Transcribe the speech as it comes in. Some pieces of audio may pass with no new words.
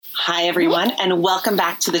Hi, everyone, and welcome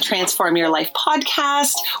back to the Transform Your Life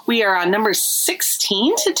podcast. We are on number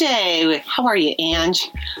 16 today. How are you, Ange?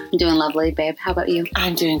 I'm doing lovely, babe. How about you?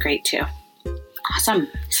 I'm doing great, too. Awesome.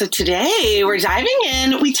 So today we're diving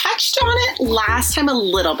in. We touched on it last time a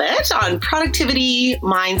little bit on productivity,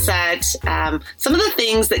 mindset, some of the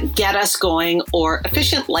things that get us going or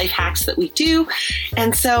efficient life hacks that we do.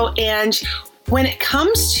 And so, Ange, when it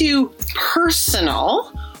comes to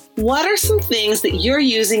personal, what are some things that you're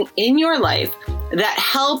using in your life that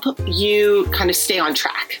help you kind of stay on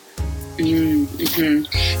track? Mm-hmm.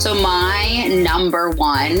 So my number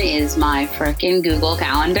one is my frickin' Google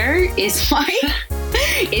Calendar. It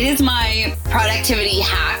is my productivity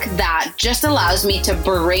hack that just allows me to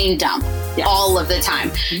brain dump all of the time.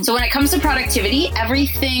 Mm-hmm. So when it comes to productivity,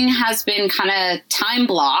 everything has been kind of time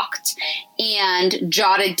blocked and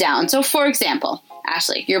jotted down. So for example,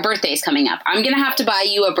 Ashley, your birthday is coming up. I'm going to have to buy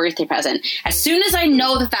you a birthday present. As soon as I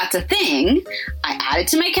know that that's a thing, I add it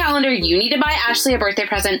to my calendar. You need to buy Ashley a birthday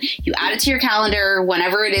present. You add it to your calendar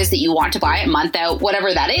whenever it is that you want to buy it, month out,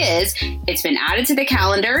 whatever that is. It's been added to the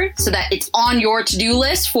calendar so that it's on your to-do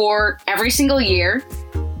list for every single year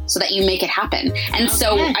so that you make it happen. And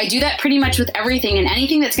so I do that pretty much with everything, and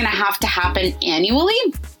anything that's going to have to happen annually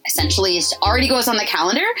essentially it already goes on the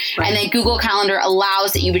calendar, and then Google Calendar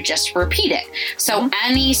allows that you would just repeat it. So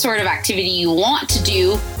any sort of activity you want to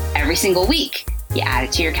do every single week, you add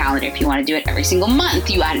it to your calendar. If you want to do it every single month,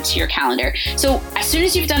 you add it to your calendar. So as soon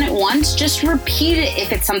as you've done it once, just repeat it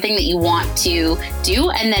if it's something that you want to do,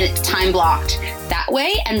 and then it's time blocked that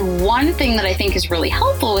way. And one thing that I think is really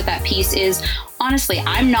helpful with that piece is, honestly,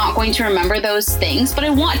 I'm not going to remember those things, but I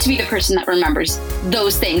want to be the person that remembers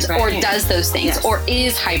those things or does those things or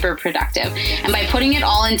is hyper productive. And by putting it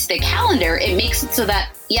all into the calendar, it makes it so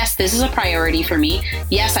that, yes, this is a priority for me.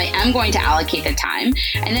 Yes, I am going to allocate the time.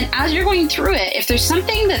 And then as you're going through it, if there's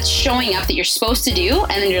something that's showing up that you're supposed to do,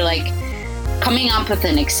 and then you're like coming up with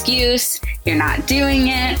an excuse, you're not doing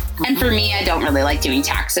it. And for me, I don't really like doing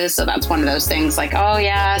taxes. So that's one of those things like, oh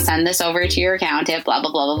yeah, send this over to your accountant, blah,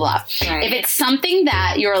 blah, blah, blah, blah. Right. If it's something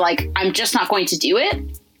that you're like, I'm just not going to do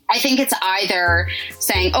it, I think it's either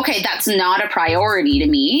saying, okay, that's not a priority to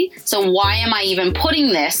me. So why am I even putting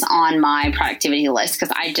this on my productivity list?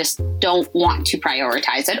 Because I just don't want to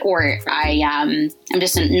prioritize it, or I'm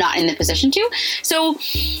just not in the position to. So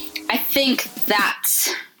I think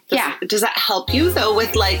that's... Does that help you, though,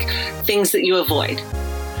 with, like, things that you avoid?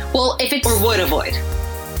 Well, if it's... Or would avoid?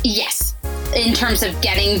 Yes. In terms of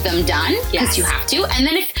getting them done, because you have to. And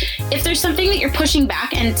then if there's something that you're pushing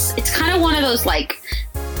back, and it's kind of one of those, like,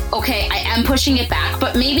 okay, I am pushing it back,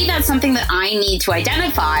 but maybe that's something that I need to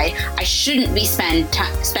identify I shouldn't be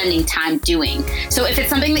spending time doing. So if it's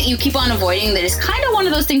something that you keep on avoiding that is kind of one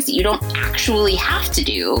of those things that you don't actually have to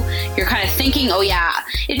do, you're kind of thinking, oh yeah,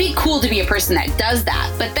 it'd be cool to be a person that does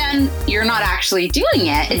that, but then you're not actually doing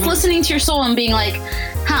it. It's listening to your soul and being like,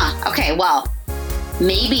 okay, well,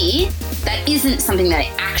 maybe that isn't something that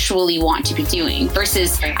I actually want to be doing,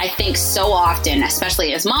 versus I think so often,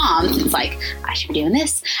 especially as moms, it's like, I should be doing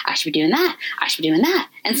this, I should be doing that, I should be doing that.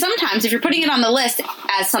 And sometimes if you're putting it on the list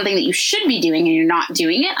as something that you should be doing and you're not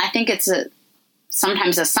doing it, I think it's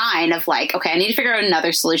sometimes a sign of like, okay, I need to figure out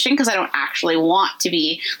another solution, because I don't actually want to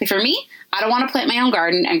be, like for me, I don't want to plant my own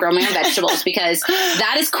garden and grow my own vegetables because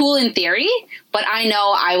that is cool in theory, but I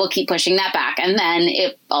know I will keep pushing that back. And then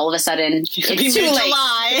all of a sudden it's too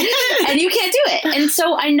late and you can't do it. And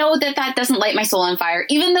so I know that doesn't light my soul on fire,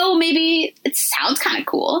 even though maybe it sounds kind of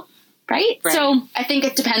cool. Right? So I think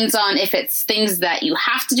it depends on if it's things that you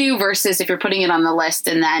have to do versus if you're putting it on the list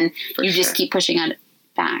and then just keep pushing it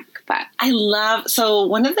back. But so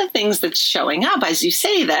one of the things that's showing up as you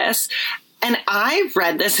say this, and I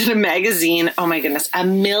read this in a magazine, oh my goodness, a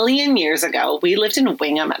million years ago. We lived in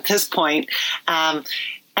Wingham at this point. And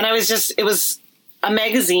it was a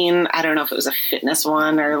magazine. I don't know if it was a fitness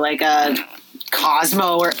one or like a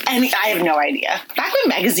Cosmo or I have no idea. Back when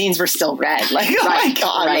magazines were still read. Like, oh my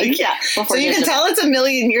God. Right. Like, yeah. So you can tell it's a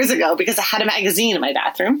million years ago because I had a magazine in my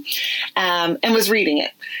bathroom and was reading it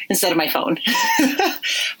instead of my phone.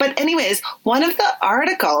 But anyways, one of the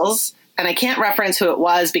articles, and I can't reference who it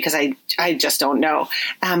was because I just don't know.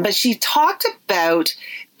 But she talked about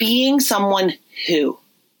being someone who.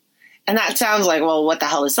 And that sounds like, well, what the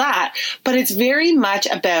hell is that? But it's very much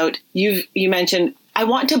about, you mentioned, I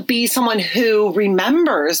want to be someone who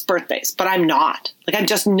remembers birthdays, but I'm not. Like, I'm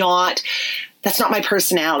just not, that's not my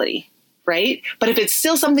personality, right? But if it's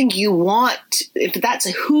still something you want, if that's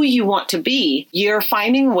who you want to be, you're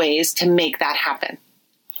finding ways to make that happen.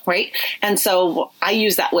 Right. And so I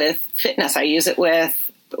use that with fitness. I use it with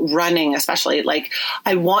running, especially. Like,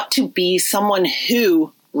 I want to be someone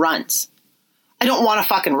who runs. I don't want to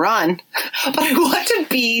fucking run, but I want to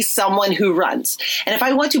be someone who runs. And if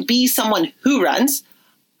I want to be someone who runs,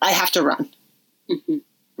 I have to run. Mm-hmm.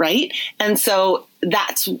 Right? And so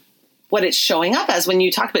that's what it's showing up as when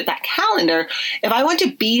you talk about that calendar. If I want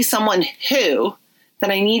to be someone who, then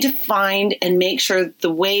I need to find and make sure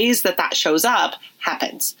the ways that that shows up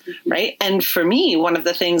happens. Mm-hmm. Right? And for me, one of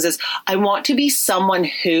the things is I want to be someone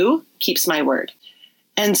who keeps my word.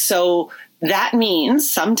 And so that means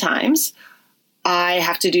sometimes I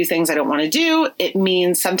have to do things I don't want to do. It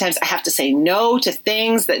means sometimes I have to say no to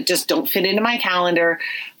things that just don't fit into my calendar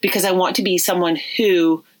because I want to be someone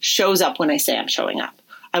who shows up when I say I'm showing up.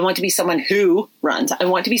 I want to be someone who runs. I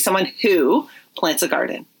want to be someone who plants a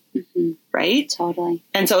garden. Mm-hmm. Right? Totally.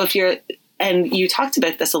 And so and you talked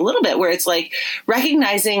about this a little bit where it's like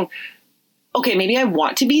recognizing, okay, maybe I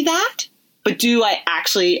want to be that. But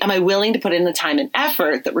am I willing to put in the time and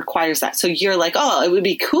effort that requires that? So you're like, oh, it would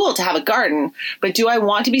be cool to have a garden, but do I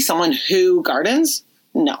want to be someone who gardens?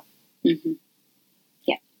 No. Mm-hmm.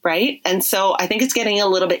 Yeah. Right? And so I think it's getting a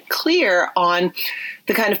little bit clear on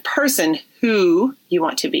the kind of person who you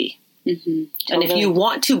want to be. Mm-hmm. Totally. And if you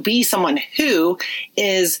want to be someone who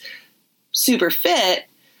is super fit,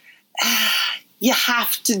 you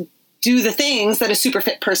have to do the things that a super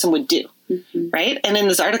fit person would do. Mm-hmm. Right? And in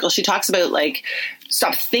this article, she talks about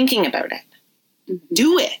stop thinking about it. Mm-hmm.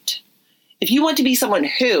 Do it. If you want to be someone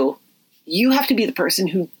who, you have to be the person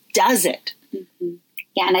who does it. Mm-hmm.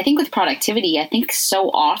 Yeah. And I think with productivity, I think so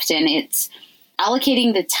often it's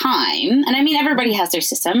allocating the time. And I mean, everybody has their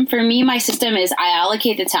system. For me, my system is I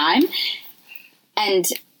allocate the time and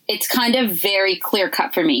it's kind of very clear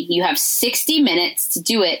cut for me. You have 60 minutes to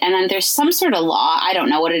do it. And then there's some sort of law. I don't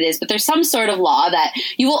know what it is, but there's some sort of law that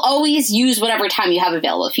you will always use whatever time you have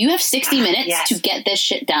available. If you have 60 minutes to get this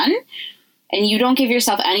shit done and you don't give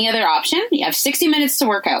yourself any other option, you have 60 minutes to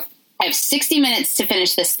work out. I have 60 minutes to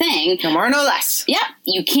finish this thing. No more, no less. Yeah.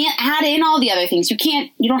 You can't add in all the other things. You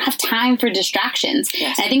don't have time for distractions.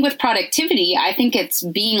 Yes. And I think with productivity, I think it's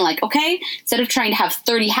being like, okay, instead of trying to have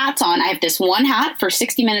 30 hats on, I have this one hat for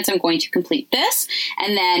 60 minutes. I'm going to complete this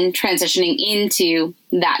and then transitioning into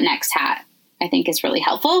that next hat. I think is really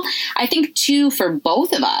helpful. I think too, for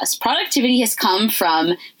both of us, productivity has come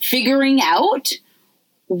from figuring out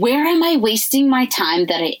where am I wasting my time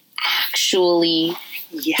that I actually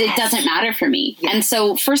it doesn't matter for me. Yes. And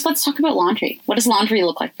so first, let's talk about laundry. What does laundry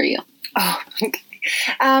look like for you? Oh, okay.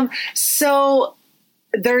 So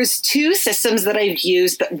there's two systems that I've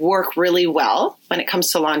used that work really well when it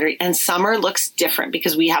comes to laundry. And summer looks different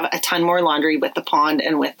because we have a ton more laundry with the pond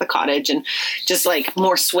and with the cottage and just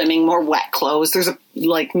more swimming, more wet clothes. There's a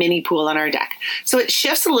mini pool on our deck. So it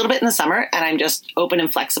shifts a little bit in the summer and I'm just open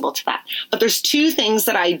and flexible to that. But there's two things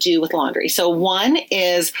that I do with laundry. So one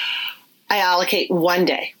is I allocate one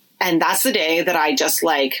day, and that's the day that I just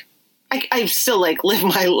I still live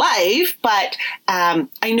my life, but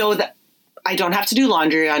I know that I don't have to do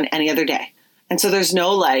laundry on any other day. And so there's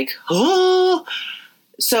no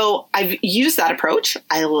So I've used that approach.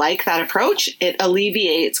 I like that approach. It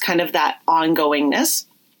alleviates kind of that ongoingness.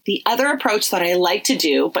 The other approach that I like to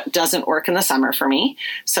do, but doesn't work in the summer for me.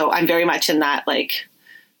 So I'm very much in that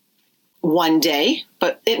one day,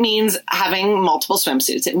 but it means having multiple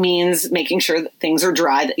swimsuits. It means making sure that things are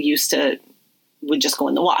dry that would just go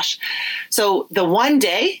in the wash. So the one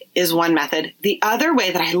day is one method. The other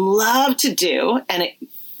way that I love to do, and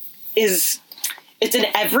it's an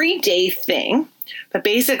everyday thing, but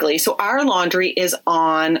basically, so our laundry is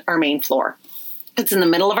on our main floor. It's in the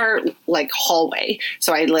middle of our hallway.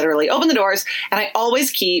 So I literally open the doors and I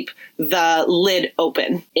always keep the lid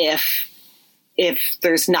open if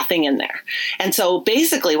there's nothing in there. And so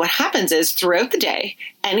basically what happens is throughout the day,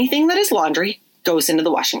 anything that is laundry goes into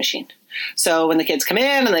the washing machine. So when the kids come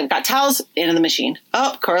in and they've got towels, into the machine.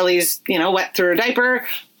 Oh, Carly's, wet through her diaper,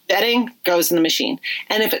 bedding goes in the machine.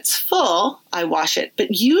 And if it's full, I wash it. But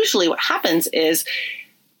usually what happens is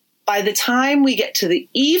by the time we get to the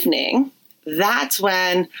evening, that's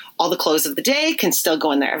when all the clothes of the day can still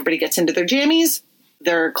go in there. Everybody gets into their jammies,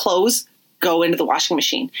 their clothes go into the washing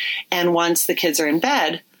machine. And once the kids are in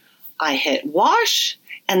bed, I hit wash.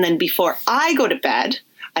 And then before I go to bed,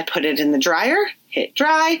 I put it in the dryer, hit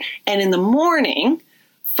dry. And in the morning,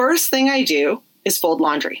 first thing I do is fold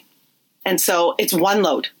laundry. And so it's one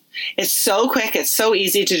load. It's so quick. It's so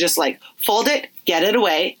easy to just fold it, get it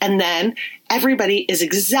away. And then everybody is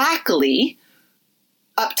exactly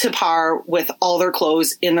up to par with all their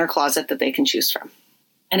clothes in their closet that they can choose from.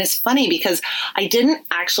 And it's funny because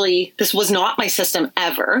this was not my system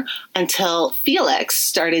ever until Felix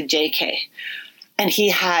started JK. and he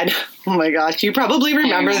had, oh my gosh, you probably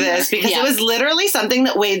remember this because it was literally something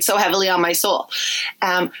that weighed so heavily on my soul.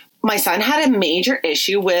 My son had a major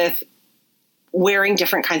issue with wearing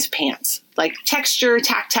different kinds of pants, like texture,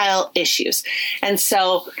 tactile issues. And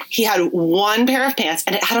so he had one pair of pants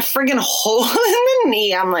and it had a friggin' hole in the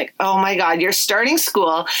knee. I'm like, oh my God, you're starting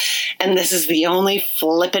school and this is the only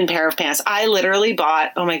flippin' pair of pants. I literally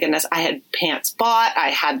bought, oh my goodness, I had pants bought,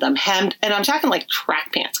 I had them hemmed, and I'm talking like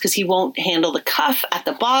track pants because he won't handle the cuff at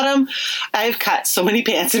the bottom. I've cut so many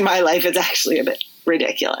pants in my life. It's actually a bit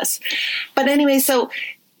ridiculous. But anyway, so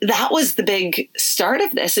that was the big start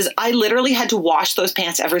of this, is I literally had to wash those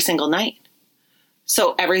pants every single night.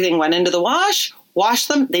 So everything went into the wash, wash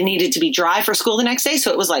them. They needed to be dry for school the next day. So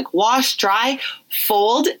it was like wash, dry,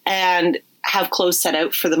 fold, and have clothes set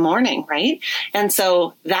out for the morning, right? And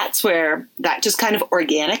so that's where that just kind of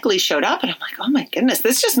organically showed up. And I'm like, oh my goodness,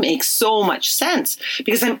 this just makes so much sense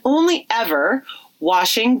because I'm only ever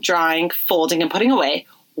washing, drying, folding, and putting away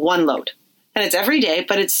one load. And it's every day,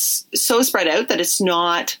 but it's so spread out that it's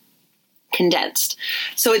not condensed.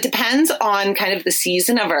 So it depends on kind of the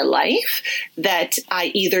season of our life that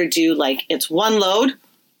I either do like it's one load,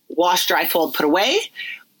 wash, dry, fold, put away,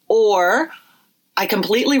 or I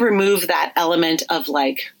completely remove that element of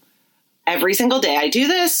like every single day I do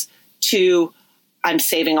this to I'm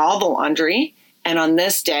saving all the laundry. And on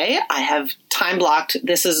this day, I have time blocked.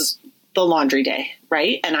 This is the laundry day,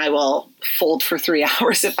 right? And I will fold for 3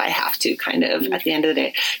 hours if I have to, kind of at the end of the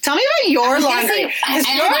day. Tell me about your laundry. I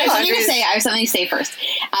have something to say first.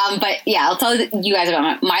 But yeah, I'll tell you guys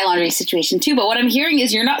about my laundry situation too. But what I'm hearing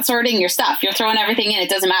is you're not sorting your stuff. You're throwing everything in. It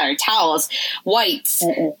doesn't matter. Towels, whites,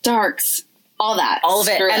 darks, all that. All of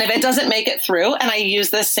it. And if it doesn't make it through, and I use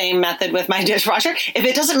this same method with my dishwasher, if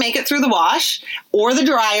it doesn't make it through the wash or the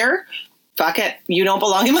dryer, fuck it, you don't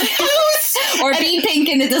belong in my house. Or be pink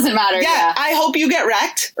and it doesn't matter. Yeah, I hope you get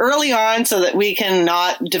wrecked early on so that we can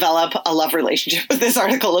not develop a love relationship with this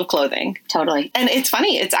article of clothing. Totally. And it's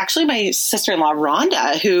funny, it's actually my sister-in-law,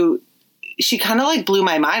 Rhonda, who she kind of like blew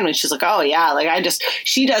my mind when she's like, oh yeah, like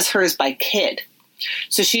she does hers by kid.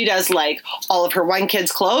 So she does like all of her one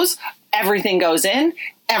kid's clothes, everything goes in,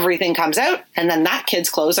 everything comes out, and then that kid's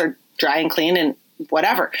clothes are dry and clean and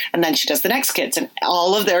whatever. And then she does the next kids and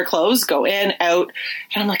all of their clothes go in, out.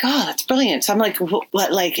 And I'm like, oh, that's brilliant. So I'm like,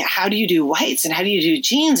 like, how do you do whites and how do you do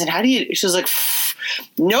jeans? And how do you, she was like,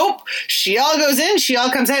 nope. She all goes in, she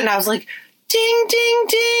all comes out. And I was like, ding, ding,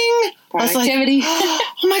 ding. Productivity. I was like,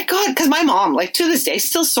 oh my God. Cause my mom, like to this day,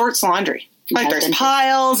 still sorts laundry. Like there's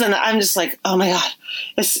piles and I'm just like, oh my God.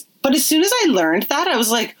 But as soon as I learned that, I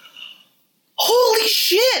was like, holy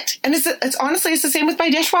shit. And it's honestly, it's the same with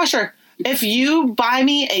my dishwasher. If you buy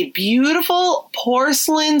me a beautiful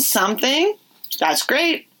porcelain something, that's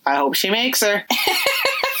great. I hope she makes her.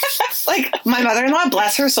 Like my mother-in-law,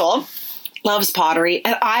 bless her soul, loves pottery.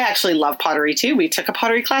 And I actually love pottery too. We took a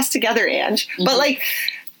pottery class together, Ange. Mm-hmm. But like,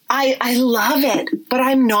 I love it, but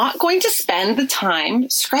I'm not going to spend the time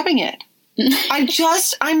scrubbing it.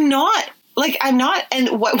 I'm not. Like, I'm not.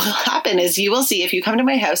 And what will happen is you will see if you come to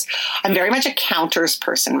my house, I'm very much a counters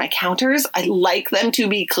person. My counters, I like them to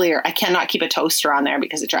be clear. I cannot keep a toaster on there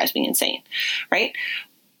because it drives me insane. Right.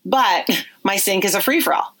 But my sink is a free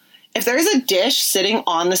for all. If there is a dish sitting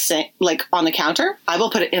on the sink, like on the counter, I will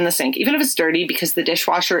put it in the sink, even if it's dirty because the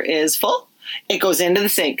dishwasher is full. It goes into the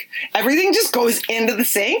sink. Everything just goes into the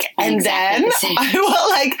sink. And then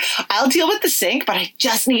I'll deal with the sink, but I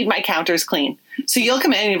just need my counters clean. So you'll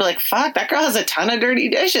come in and you'll be like, fuck, that girl has a ton of dirty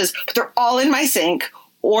dishes, but they're all in my sink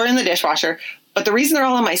or in the dishwasher. But the reason they're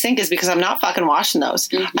all in my sink is because I'm not fucking washing those.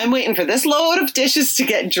 Mm-hmm. I'm waiting for this load of dishes to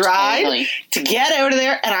get dried, to get out of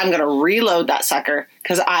there, and I'm going to reload that sucker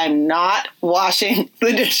because I'm not washing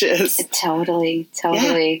the dishes. Totally.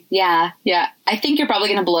 Yeah. I think you're probably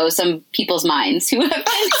going to blow some people's minds who have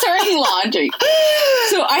been sorting laundry.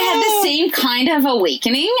 So I had the same kind of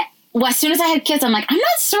awakening. Well, as soon as I had kids, I'm like, I'm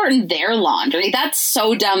not sorting their laundry. That's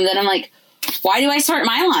so dumb that I'm like, why do I sort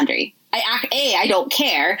my laundry? I don't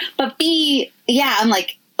care, but B, yeah, I'm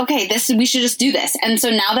like, okay, we should just do this. And so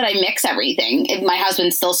now that I mix everything, my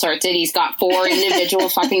husband still sorts it. He's got 4 individual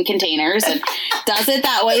fucking containers and does it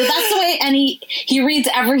that way. That's the way. And he reads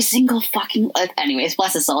every single fucking, anyways,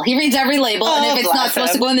 bless his soul. He reads every label. And if it's not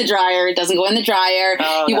supposed to go in the dryer, it doesn't go in the dryer.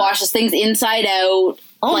 He washes things inside out.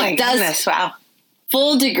 Oh my goodness. Wow.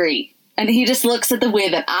 Full degree. And he just looks at the way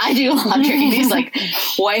that I do laundry. And he's like,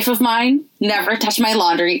 wife of mine, never touch my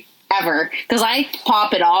laundry. Ever, because I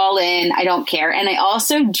pop it all in. I don't care. And I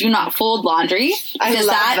also do not fold laundry because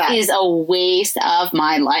that is a waste of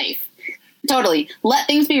my life. Totally. Let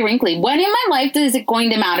things be wrinkly. When in my life is it going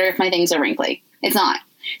to matter if my things are wrinkly? It's not.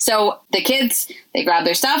 So the kids, they grab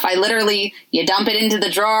their stuff. You dump it into the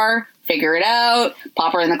drawer, figure it out,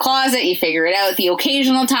 pop her in the closet, you figure it out. The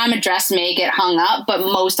occasional time a dress may get hung up, but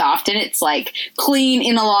most often it's like clean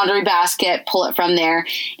in a laundry basket, pull it from there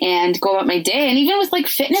and go about my day. And even with like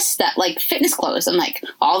fitness stuff, like fitness clothes, I'm like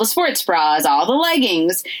all the sports bras, all the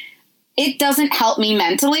leggings, it doesn't help me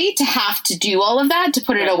mentally to have to do all of that, to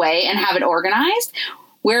put it away and have it organized.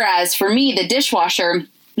 Whereas for me, the dishwasher,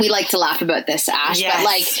 we like to laugh about this, Ash, but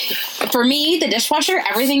like for me, the dishwasher,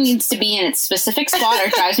 everything needs to be in its specific spot or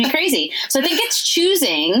it drives me crazy. So I think it's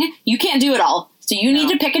choosing. You can't do it all. So you need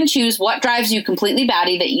to pick and choose what drives you completely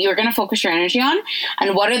batty that you're going to focus your energy on.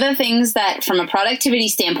 And what are the things that from a productivity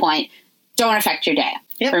standpoint don't affect your day.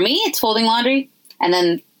 Yep. For me, it's folding laundry and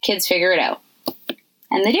then kids figure it out.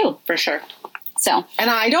 And they do. For sure. So. And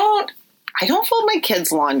I don't fold my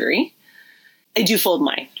kids' laundry. I do fold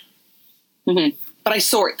mine. Mm-hmm. But I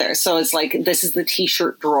sort there. So it's like, this is the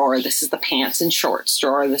t-shirt drawer. This is the pants and shorts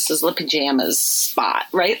drawer. This is the pajamas spot,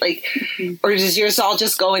 right? Like, or does yours all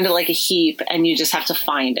just go into like a heap and you just have to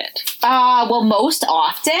find it? Well, most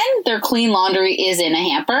often their clean laundry is in a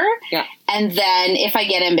hamper. Yeah. And then if I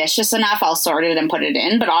get ambitious enough, I'll sort it and put it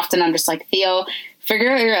in. But often I'm just like, Theo,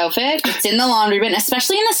 figure out your outfit. It's in the laundry bin,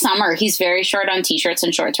 especially in the summer. He's very short on t-shirts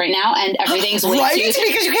and shorts right now, and everything's way right? too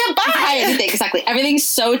Because you can't buy anything. Exactly. Everything's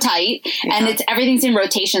so tight, and everything's in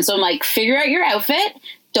rotation. So I'm like, figure out your outfit.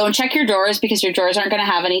 Don't check your drawers because your drawers aren't going to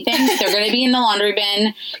have anything. They're going to be in the laundry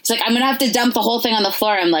bin. It's like, I'm going to have to dump the whole thing on the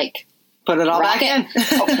floor. I'm like, put it all back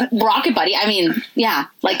in. Rocket, buddy. I mean, yeah,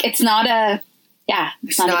 like it's not a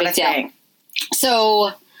big deal. Thing.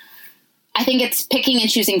 So I think it's picking and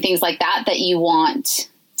choosing things like that you want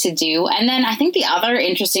to do. And then I think the other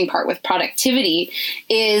interesting part with productivity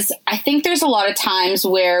is I think there's a lot of times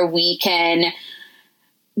where we can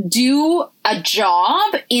do a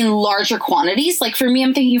job in larger quantities. Like for me,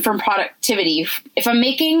 I'm thinking from productivity. If I'm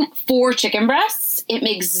making 4 chicken breasts, it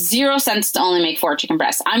makes 0 sense to only make 4 chicken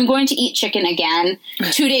breasts. I'm going to eat chicken again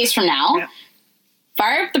 2 days from now. Yeah.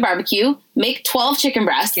 Fire up the barbecue, make 12 chicken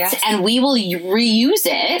breasts, and we will reuse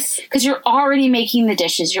it because you're already making the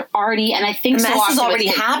dishes. You're already, and I think the mess is already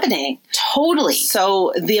happening. Totally.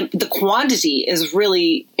 So the quantity is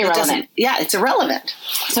really irrelevant. It's irrelevant.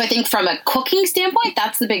 So I think from a cooking standpoint,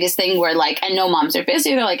 that's the biggest thing where like, I know moms are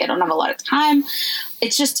busy. They're like, I don't have a lot of time.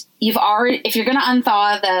 It's just, if you're going to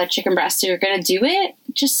unthaw the chicken breast, you're going to do it,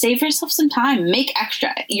 just save yourself some time. Make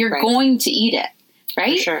extra. You're going to eat it.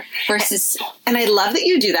 Right? For sure. Versus. And I love that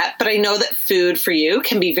you do that, but I know that food for you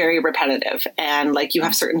can be very repetitive and like you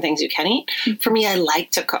have certain things you can eat. For me, I like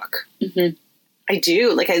to cook. Mm-hmm. I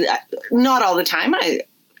do. Like not all the time.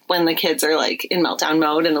 When the kids are like in meltdown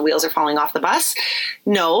mode and the wheels are falling off the bus.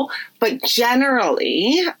 No, but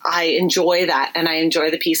generally I enjoy that. And I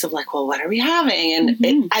enjoy the piece of like, well, what are we having?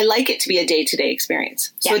 And I like it to be a day-to-day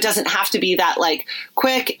experience. So it doesn't have to be that like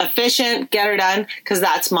quick, efficient, get her done. Cause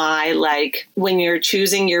that's my, like when you're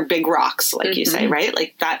choosing your big rocks, like you say, right?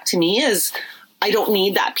 Like that to me is, I don't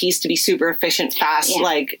need that piece to be super efficient, fast,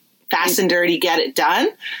 like fast and dirty, get it done.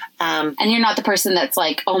 And you're not the person that's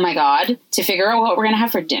like, oh my God, to figure out what we're going to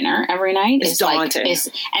have for dinner every night is daunting.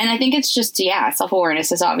 And I think it's just,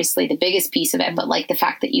 self-awareness is obviously the biggest piece of it, but like the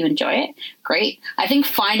fact that you enjoy it, great. I think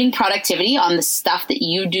finding productivity on the stuff that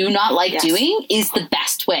you do not like doing is the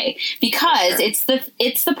best way because it's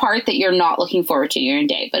the part that you're not looking forward to your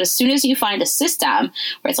day. But as soon as you find a system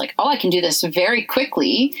where it's like, oh, I can do this very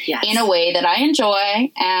quickly in a way that I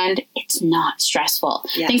enjoy and it's not stressful.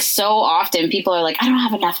 I think so often people are like, I don't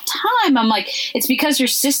have enough time. I'm like, it's because your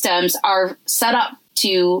systems are set up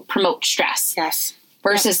to promote stress. Yes.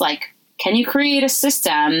 Versus like, can you create a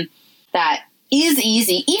system that is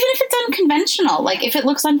easy, even if it's unconventional? Like if it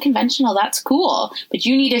looks unconventional, that's cool. But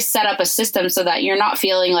you need to set up a system so that you're not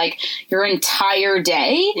feeling like your entire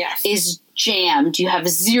day is jammed. You have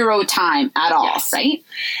 0 time at all, right?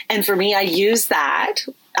 And for me, I use that.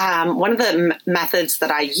 One of the methods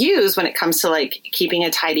that I use when it comes to like keeping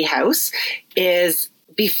a tidy house is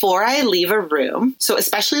before I leave a room. So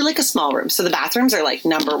especially like a small room. So the bathrooms are like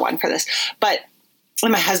number 1 for this, but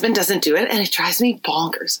my husband doesn't do it and it drives me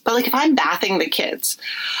bonkers. But like if I'm bathing the kids,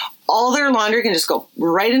 all their laundry can just go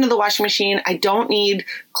right into the washing machine. I don't need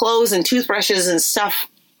clothes and toothbrushes and stuff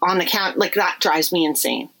on the count. Like that drives me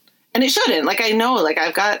insane. And it shouldn't. Like I know, like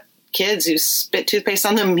I've got kids who spit toothpaste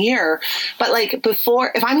on the mirror, but like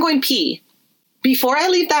if I'm going pee, before I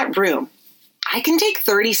leave that room, I can take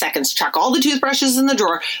 30 seconds, chuck all the toothbrushes in the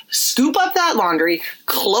drawer, scoop up that laundry,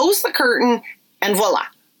 close the curtain, and voila,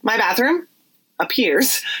 my bathroom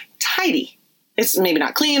appears tidy. It's maybe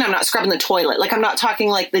not clean. I'm not scrubbing the toilet. Like, I'm not talking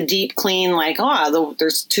like the deep clean, like,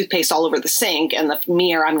 there's toothpaste all over the sink and the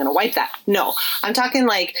mirror, I'm going to wipe that. No, I'm talking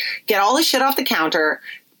like get all the shit off the counter,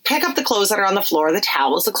 pick up the clothes that are on the floor, the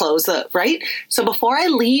towels, the clothes, right? So before I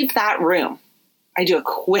leave that room, I do a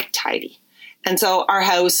quick tidy. And so our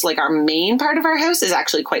house, like our main part of our house is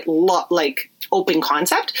actually quite like open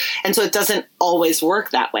concept. And so it doesn't always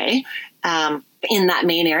work that way in that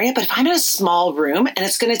main area. But if I'm in a small room and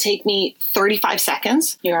it's going to take me 35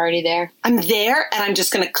 seconds. You're already there. I'm there and I'm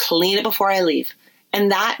just going to clean it before I leave.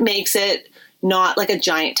 And that makes it not like a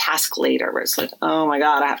giant task later where it's like, oh my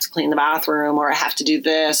God, I have to clean the bathroom or I have to do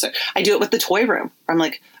this. Or I do it with the toy room. I'm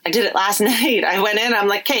like, I did it last night. I went in, I'm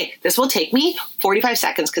like, okay, this will take me 45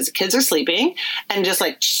 seconds because the kids are sleeping and just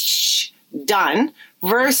like, shh, done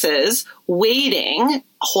versus waiting a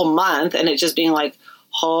whole month and it just being like,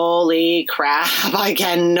 holy crap, I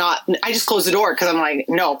just close the door because I'm like,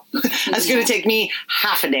 no, that's going to take me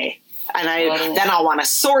half a day. And then I'll want to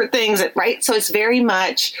sort things, right? So it's very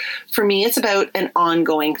much, for me, it's about an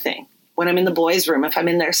ongoing thing. When I'm in the boys' room, if I'm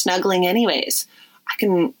in there snuggling anyways, I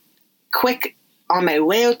can quick on my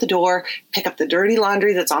way out the door, pick up the dirty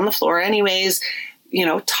laundry that's on the floor anyways,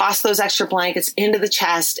 toss those extra blankets into the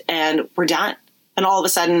chest and we're done. And all of a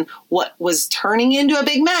sudden, what was turning into a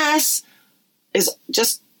big mess is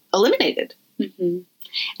just eliminated. Mm-hmm.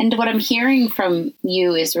 And what I'm hearing from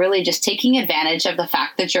you is really just taking advantage of the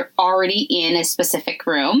fact that you're already in a specific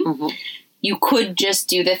room. Mm-hmm. You could just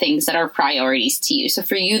do the things that are priorities to you. So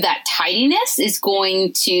for you, that tidiness is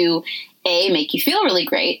going to A, make you feel really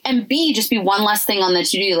great, and B, just be one less thing on the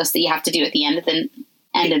to-do list that you have to do at the end of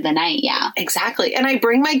the night. Yeah, exactly. And I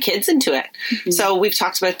bring my kids into it. Mm-hmm. So we've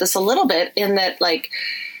talked about this a little bit in that, like,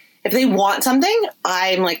 if they want something,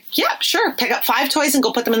 I'm like, yeah, sure. Pick up 5 toys and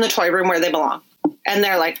go put them in the toy room where they belong. And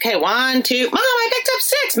they're like, okay, 1, 2, Mom, I picked up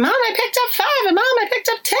 6. Mom, I picked up 5. And Mom, I picked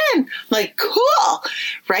up 10. I'm like, cool.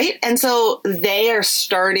 Right. And so they are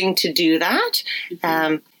starting to do that.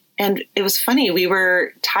 Mm-hmm. And it was funny. We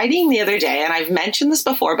were tidying the other day, and I've mentioned this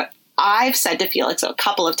before, but I've said to Felix a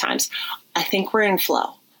couple of times, I think we're in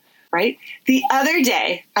flow. Right. The other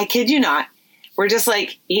day, I kid you not, we're just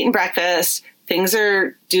like eating breakfast. Things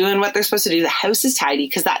are doing what they're supposed to do. The house is tidy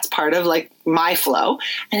because that's part of like my flow.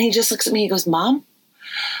 And he just looks at me and goes, Mom,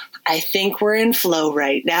 I think we're in flow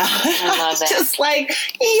right now. I love it. Just like,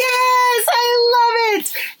 yes, I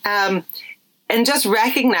love it. And just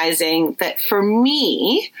recognizing that for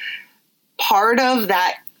me, part of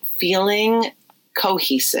that feeling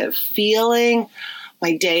cohesive, feeling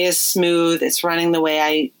my day is smooth, it's running the way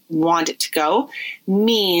I want it to go,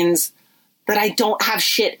 means that I don't have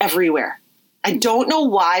shit everywhere. I don't know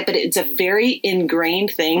why, but it's a very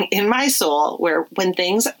ingrained thing in my soul where when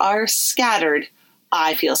things are scattered,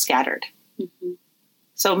 I feel scattered. Mm-hmm.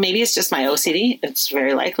 So maybe it's just my OCD. It's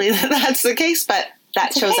very likely that that's the case, but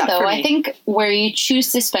that shows up for me. I think where you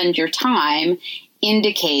choose to spend your time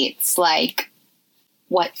indicates like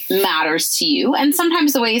what matters to you. And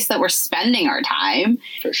sometimes the ways that we're spending our time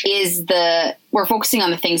is we're focusing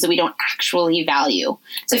on the things that we don't actually value.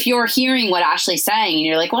 So if you're hearing what Ashley's saying and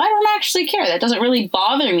you're like, well, I don't actually care, that doesn't really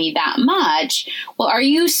bother me that much. Well, are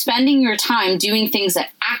you spending your time doing things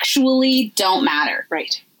that actually don't matter?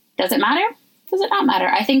 Right. Does it matter? Does it not matter?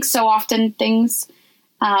 I think so often things...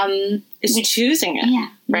 is choosing it. Yeah.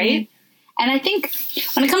 Right. Mm-hmm. And I think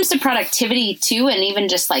when it comes to productivity too, and even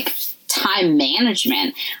just like time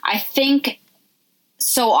management, I think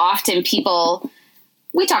so often people,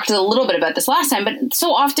 we talked a little bit about this last time, but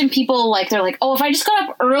so often people they're like, oh, if I just got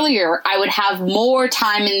up earlier, I would have more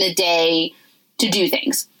time in the day to do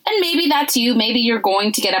things. And maybe that's you. Maybe you're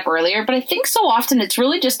going to get up earlier. But I think so often it's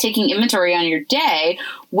really just taking inventory on your day.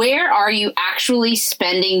 Where are you actually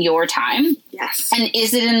spending your time? Yes. And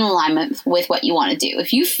is it in alignment with what you want to do?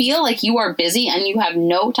 If you feel like you are busy and you have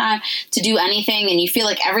no time to do anything and you feel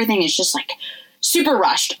like everything is just like super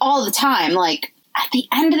rushed all the time, like at the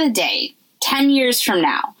end of the day, 10 years from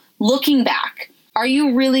now, looking back, are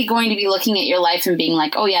you really going to be looking at your life and being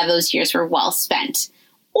like, oh yeah, those years were well spent?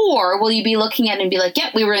 Or will you be looking at it and be like,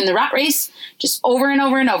 yep, we were in the rat race just over and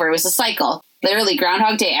over and over. It was a cycle, literally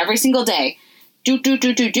Groundhog Day, every single day. Do.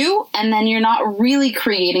 And then you're not really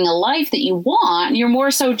creating a life that you want. You're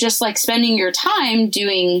more so just like spending your time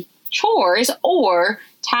doing chores or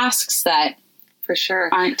tasks that for sure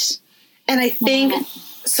aren't. And I think,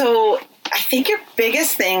 I think your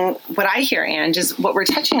biggest thing, what I hear, Ange, is what we're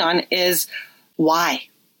touching on is why.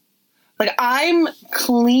 Like I'm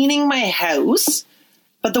cleaning my house.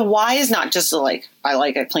 But the why is not just like, I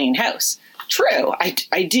like a clean house. True,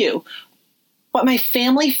 I do. But my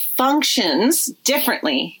family functions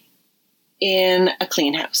differently in a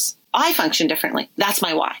clean house. I function differently. That's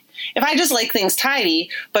my why. If I just like things tidy,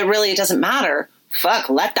 but really it doesn't matter, fuck,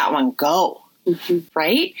 let that one go.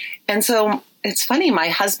 Right? And so it's funny. My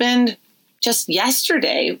husband just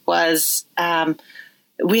yesterday was,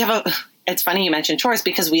 it's funny you mentioned chores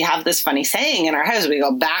because we have this funny saying in our house. We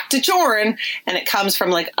go back to chorin, and it comes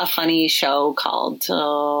from like a funny show called,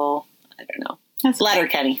 I don't know.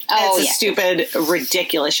 Letterkenny. It's a stupid,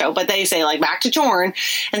 ridiculous show, but they say like back to chorin.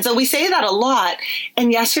 And so we say that a lot.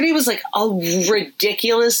 And yesterday was like a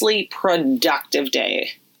ridiculously productive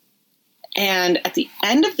day. And at the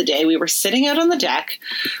end of the day, we were sitting out on the deck.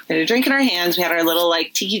 We had a drink in our hands. We had our little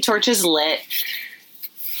like tiki torches lit.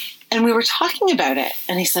 And we were talking about it.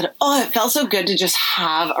 And he said, oh, it felt so good to just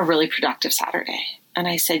have a really productive Saturday. And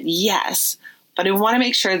I said, yes, but I want to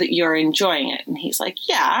make sure that you're enjoying it. And he's like,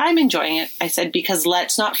 yeah, I'm enjoying it. I said, because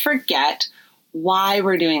let's not forget why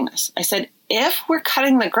we're doing this. I said, if we're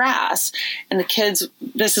cutting the grass and the kids,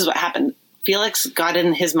 this is what happened. Felix got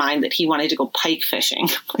in his mind that he wanted to go pike fishing.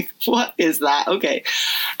 Like, what is that? Okay.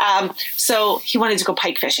 So he wanted to go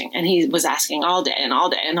pike fishing, and he was asking all day and all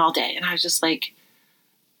day and all day. And I was just like,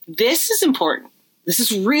 this is important. This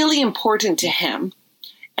is really important to him.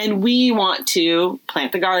 And we want to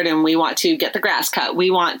plant the garden. We want to get the grass cut. We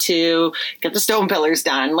want to get the stone pillars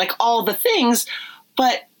done, like all the things.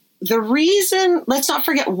 But the reason, let's not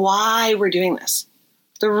forget why we're doing this.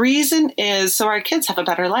 The reason is so our kids have a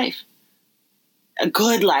better life. A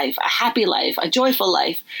good life, a happy life, a joyful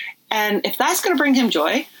life. And if that's going to bring him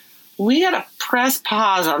joy, we got to press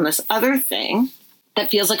pause on this other thing that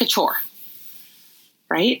feels like a chore.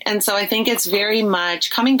 Right? And so I think it's very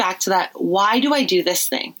much coming back to that. Why do I do this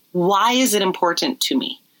thing? Why is it important to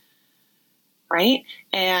me? Right?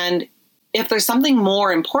 And if there's something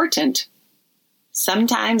more important,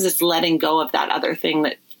 sometimes it's letting go of that other thing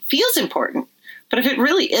that feels important. But if it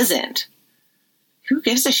really isn't, who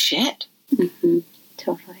gives a shit? Mm-hmm.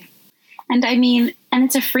 Totally. And I mean, and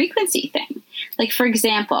it's a frequency thing. Like, for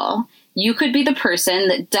example, you could be the person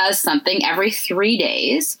that does something every 3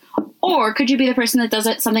 days, or could you be the person that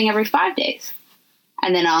does something every 5 days?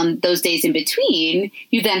 And then on those days in between,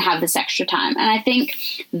 you then have this extra time. And I think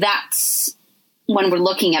that's when we're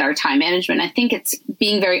looking at our time management. I think it's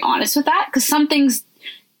being very honest with that, because some things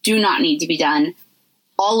do not need to be done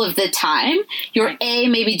all of the time. You're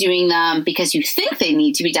maybe doing them because you think they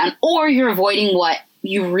need to be done, or you're avoiding what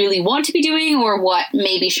you really want to be doing or what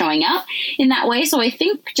may be showing up in that way. So I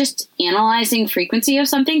think just analyzing frequency of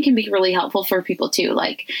something can be really helpful for people too.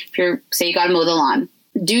 Like if you're, say you got to mow the lawn,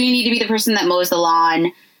 do you need to be the person that mows the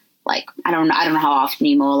lawn? Like, I don't know how often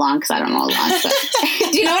you mow a lawn, because I don't mow lawns, but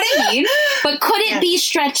do you know what I mean? But could it be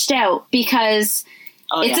stretched out because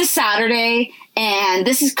it's a Saturday and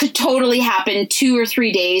could totally happen 2 or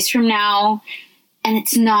 3 days from now, and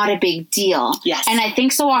it's not a big deal. Yes. And I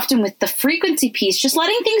think so often with the frequency piece, just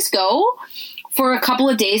letting things go for a couple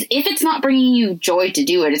of days, if it's not bringing you joy to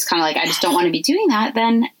do it, it's kind of like, I just don't want to be doing that,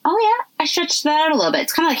 then, I stretched that out a little bit.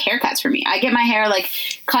 It's kind of like haircuts for me. I get my hair like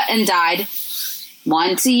cut and dyed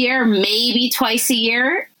once a year, maybe twice a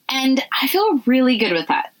year, and I feel really good with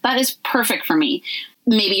that. That is perfect for me.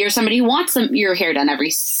 Maybe you're somebody who wants your hair done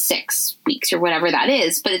every 6 weeks or whatever that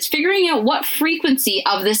is, but it's figuring out what frequency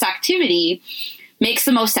of this activity makes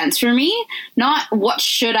the most sense for me, not what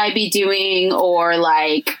should I be doing, or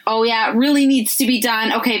like, it really needs to be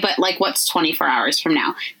done. Okay, but like, what's 24 hours from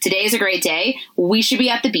now? Today is a great day. We should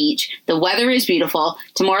be at the beach. The weather is beautiful.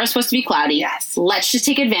 Tomorrow's supposed to be cloudy. Yes. Let's just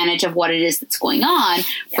take advantage of what it is that's going on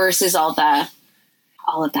versus all of that.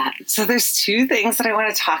 So there's 2 things that I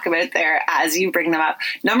want to talk about there as you bring them up.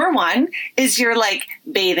 Number 1 is your like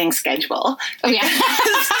bathing schedule. Oh yeah.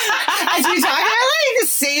 As we talk about like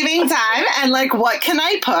saving time and like what can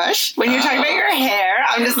I push when you're talking about your hair,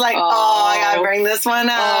 I'm just like, I gotta bring this one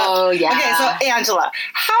up. Oh yeah. Okay, so Angela,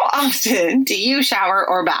 how often do you shower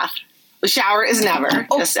or bath? The shower is never,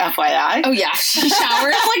 just FYI. Oh, yeah. Shower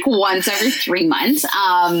is like once every 3 months.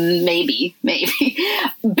 Maybe.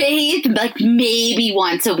 Bathe like maybe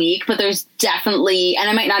once a week, but there's definitely, and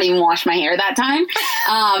I might not even wash my hair that time.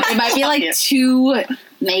 It might be like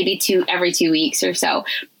 2 every 2 weeks or so.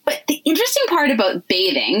 But the interesting part about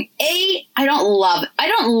bathing, I don't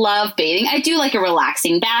love bathing. I do like a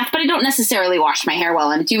relaxing bath, but I don't necessarily wash my hair while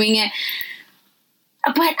I'm doing it.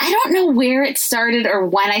 But I don't know where it started or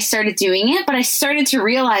when I started doing it, but I started to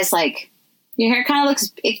realize, like, your hair kind of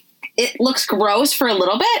looks, it looks gross for a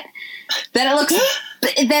little bit. Then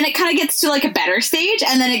it kind of gets to like a better stage,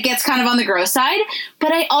 and then it gets kind of on the gross side.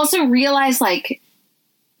 But I also realized, like,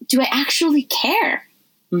 do I actually care?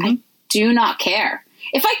 Mm-hmm. I do not care.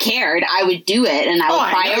 if I cared, I would do it and I would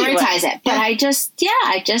prioritize it. But I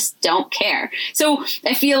just don't care. So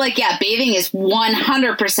I feel like, bathing is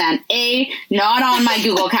 100% A, not on my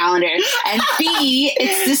Google Calendar, and B,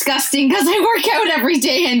 it's disgusting because I work out every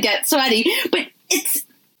day and get sweaty. But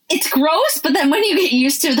it's gross, but then when you get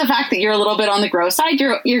used to the fact that you're a little bit on the gross side,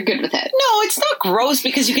 you're good with it. No, it's not gross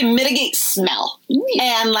because you can mitigate smell.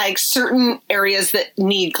 And like certain areas that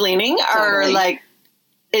need cleaning are like,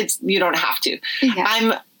 you don't have to.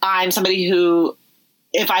 Yeah. I'm somebody who,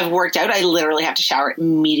 if I've worked out, I literally have to shower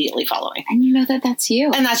immediately following. And you know that's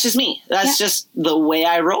you. And that's just me. That's just the way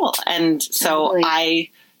I roll. And so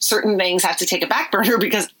certain things have to take a back burner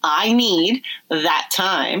because I need that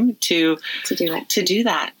time to do it. To do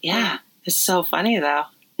that. Yeah. It's so funny though.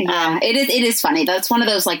 Yeah, it is funny. That's one of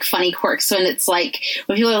those like funny quirks when it's like,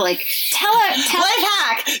 when people are like, tell life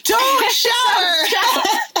hack, don't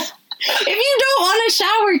shower. If you don't want to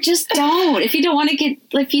shower, just don't. If you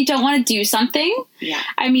don't want to do something. Yeah.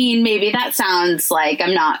 I mean, maybe that sounds like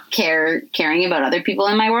I'm not caring about other people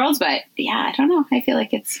in my world, but I don't know. I feel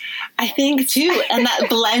like I think too. And that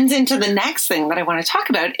blends into the next thing that I want to talk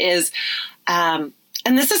about is, and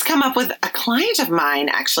this has come up with a client of mine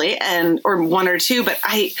actually, or one or two, but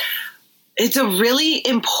it's a really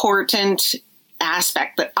important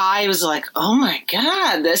aspect that I was like, oh my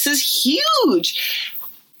God, this is huge.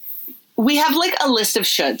 We have like a list of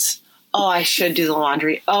shoulds. Oh, I should do the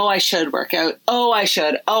laundry. Oh, I should work out. Oh, I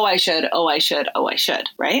should. Oh, I should. Oh, I should. Oh, I should.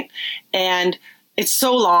 Right? And it's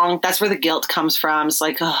so long. That's where the guilt comes from. It's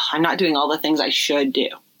like, oh, I'm not doing all the things I should do.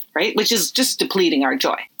 Right? Which is just depleting our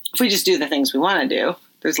joy. If we just do the things we want to do,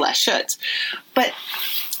 there's less shoulds. But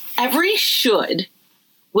every should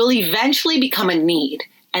will eventually become a need.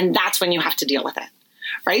 And that's when you have to deal with it.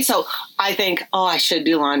 Right? So I think, oh, I should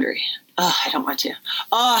do laundry. Oh, I don't want to.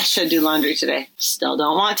 Oh, I should do laundry today. Still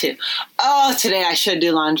don't want to. Oh, today I should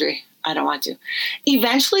do laundry. I don't want to.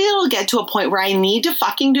 Eventually it'll get to a point where I need to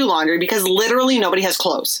fucking do laundry because literally nobody has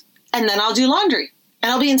clothes. And then I'll do laundry.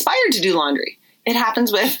 And I'll be inspired to do laundry. It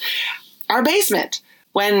happens with our basement.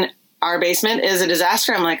 When our basement is a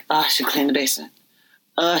disaster, I'm like, oh, I should clean the basement.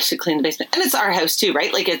 Oh, I should clean the basement. And it's our house too,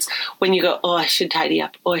 right? Like it's when you go, oh, I should tidy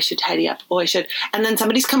up. Oh, I should tidy up. Oh, I should. And then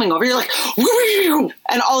somebody's coming over. You're like, woo!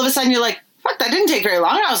 And all of a sudden you're like, fuck, that didn't take very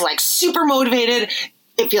long. I was like super motivated.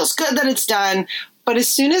 It feels good that it's done. But as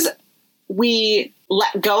soon as we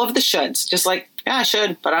let go of the shoulds, just like, yeah, I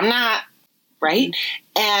should, but I'm not, right?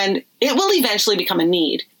 And it will eventually become a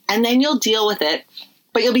need. And then you'll deal with it.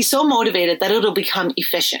 But you'll be so motivated that it'll become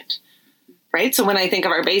efficient, right? So when I think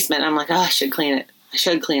of our basement, I'm like, oh, I should clean it. I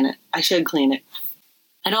should clean it. I should clean it.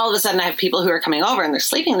 And all of a sudden I have people who are coming over and they're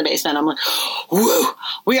sleeping in the basement. I'm like, woo,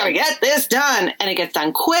 we got to get this done. And it gets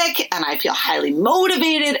done quick and I feel highly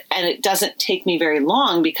motivated and it doesn't take me very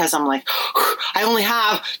long because I'm like, I only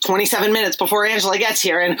have 27 minutes before Angela gets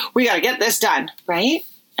here and we got to get this done. Right.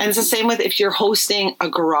 And it's the same with if you're hosting a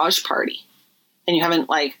garage party and you haven't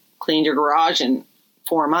like cleaned your garage in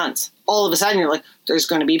 4 months. All of a sudden you're like, there's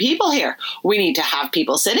going to be people here. We need to have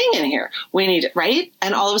people sitting in here. We need to, right?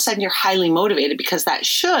 And all of a sudden you're highly motivated because that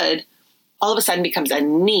should all of a sudden becomes a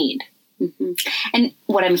need. Mm-hmm. And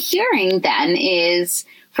what I'm hearing then is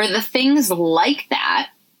for the things like that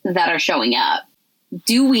are showing up,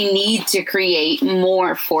 do we need to create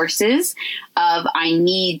more forces of I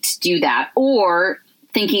need to do that or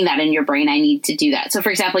thinking that in your brain, I need to do that. So for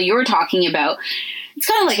example, you were talking about, it's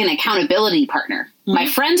kind of like an accountability partner. Mm-hmm. My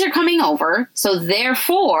friends are coming over, so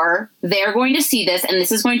therefore they're going to see this and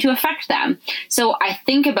this is going to affect them. So I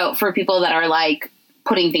think about for people that are like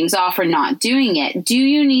putting things off or not doing it, do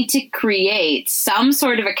you need to create some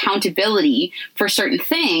sort of accountability for certain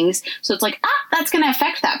things? So it's like, that's going to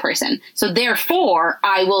affect that person. So therefore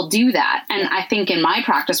I will do that. And I think in my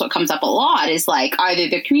practice, what comes up a lot is like either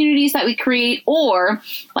the communities that we create or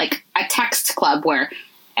like a text club where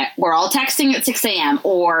we're all texting at 6 a.m.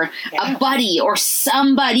 or a buddy or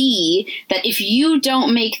somebody that if you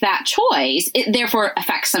don't make that choice, it therefore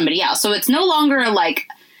affects somebody else. So it's no longer like,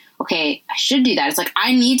 okay, I should do that. It's like,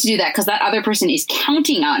 I need to do that because that other person is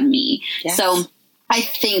counting on me. Yes. So I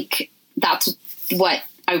think that's what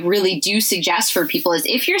I really do suggest for people is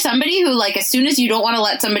if you're somebody who like, as soon as you don't want to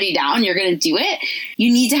let somebody down, you're going to do it.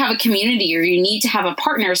 You need to have a community or you need to have a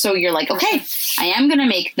partner. So you're like, okay, I am going to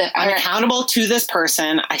make I'm accountable to this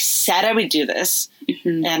person. I said I would do this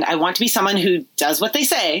mm-hmm. and I want to be someone who does what they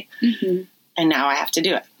say. Mm-hmm. And now I have to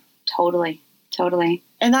do it. Totally.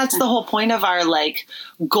 And that's the whole point of our like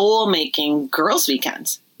goal making girls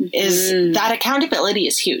weekends mm-hmm. is that accountability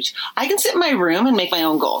is huge. I can sit in my room and make my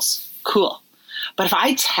own goals. Cool. But if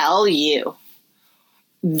I tell you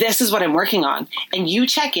this is what I'm working on and you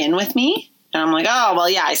check in with me And I'm like, oh, well,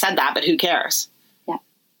 yeah, I said that, but who cares? Yeah.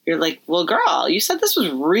 You're like, well, girl, you said this was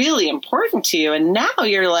really important to you. And now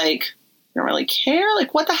you're like, you don't really care?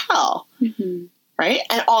 Like, what the hell? Mm-hmm. Right?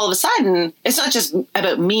 And all of a sudden, it's not just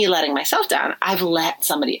about me letting myself down. I've let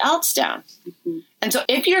somebody else down. Mm-hmm. And so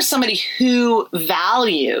if you're somebody who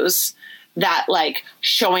values that, like,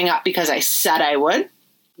 showing up because I said I would,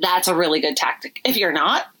 that's a really good tactic. If you're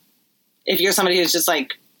not, if you're somebody who's just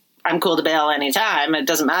like, I'm cool to bail anytime, it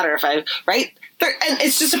doesn't matter if I, right? And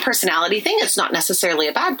it's just a personality thing. It's not necessarily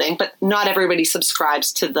a bad thing, but not everybody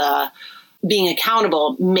subscribes to the being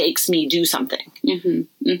accountable makes me do something.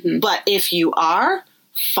 Mm-hmm. Mm-hmm. But if you are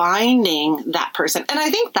finding that person, and I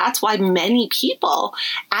think that's why many people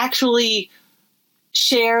actually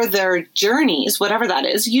share their journeys, whatever that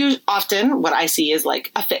is. Often what I see is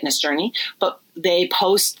like a fitness journey, but they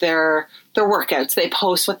post their workouts, they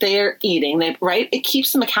post what they are eating, right? It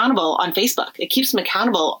keeps them accountable on Facebook. It keeps them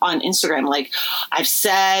accountable on Instagram. Like I've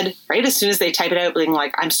said, right, as soon as they type it out, being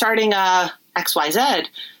like, I'm starting XYZ,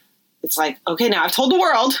 it's like, okay, now I've told the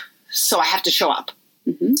world, so I have to show up.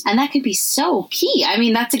 Mm-hmm. And that could be so key. I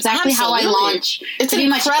mean, that's exactly Absolutely. how I launch. It's an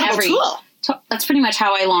incredible tool. That's pretty much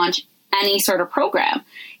how I launch any sort of program.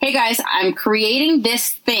 Hey guys, I'm creating this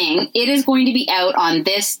thing. It is going to be out on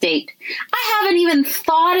this date. I haven't even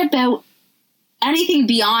thought about anything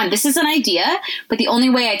beyond this is an idea, but the only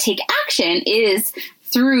way I take action is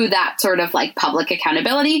through that sort of like public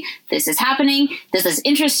accountability. This is happening. Does this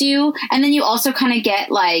interest you? And then you also kind of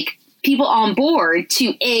get like people on board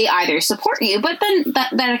to either support you, but then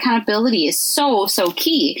that accountability is so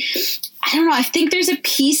key. I don't know. I think there's a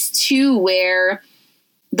piece too where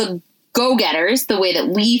the go-getters, the way that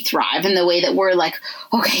we thrive and the way that we're like,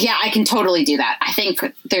 okay, yeah, I can totally do that. I think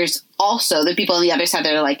there's also the people on the other side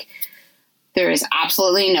that are like, there is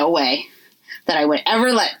absolutely no way that I would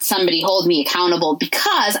ever let somebody hold me accountable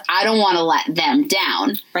because I don't want to let them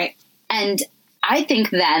down. Right. And I think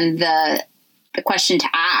then the question to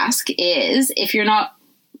ask is if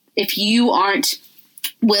you aren't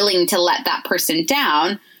willing to let that person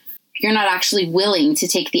down, you're not actually willing to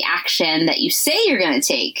take the action that you say you're going to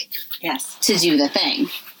take. Yes. To do the thing.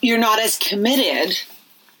 You're not as committed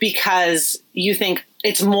because you think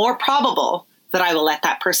it's more probable that I will let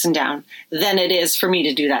that person down than it is for me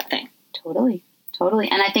to do that thing. Totally.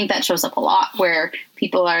 And I think that shows up a lot where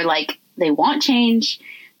people are like, they want change.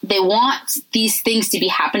 They want these things to be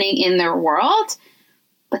happening in their world,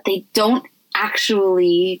 but they don't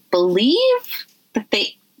actually believe that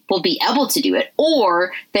they will be able to do it.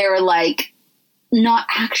 Or they're like not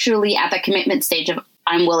actually at the commitment stage of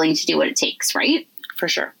I'm willing to do what it takes, right? For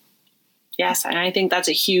sure. Yes. And I think that's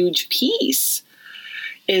a huge piece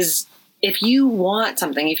is if you want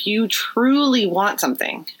something, if you truly want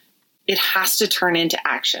something, it has to turn into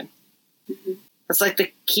action. Mm-hmm. That's like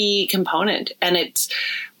the key component. And it's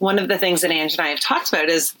one of the things that Ange and I have talked about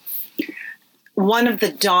is one of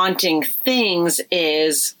the daunting things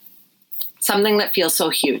is something that feels so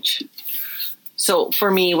huge. So for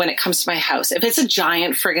me, when it comes to my house, if it's a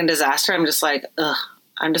giant friggin' disaster, I'm just like, ugh,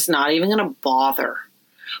 I'm just not even going to bother.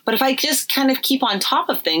 But if I just kind of keep on top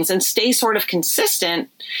of things and stay sort of consistent,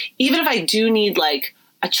 even if I do need like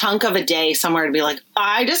a chunk of a day somewhere to be like,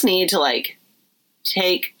 I just need to like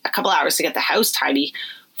take a couple hours to get the house tidy,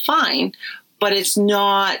 fine. But it's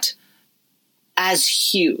not as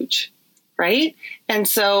huge, right? And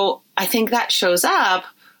so I think that shows up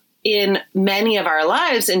in many of our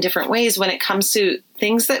lives in different ways when it comes to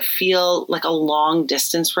things that feel like a long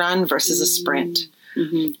distance run versus a sprint,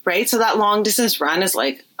 right? So that long distance run is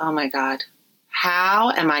like, oh my God,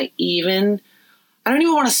 how am I I don't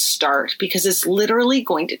even want to start because it's literally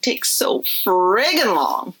going to take so friggin'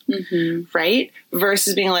 long, right?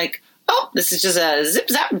 Versus being like, oh, this is just a zip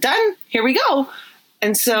zap done. Here we go.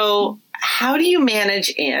 And so how do you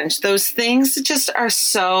manage, Ange, those things that just are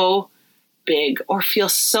so big or feel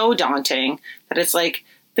so daunting that it's like,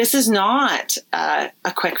 this is not a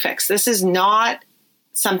quick fix. This is not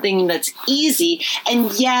something that's easy.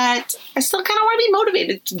 And yet I still kind of want to be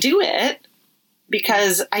motivated to do it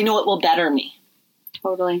because I know it will better me.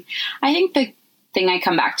 Totally. I think the thing I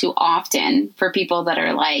come back to often for people that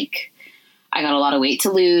are like, I got a lot of weight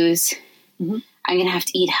to lose. I'm going to have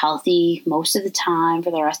to eat healthy most of the time for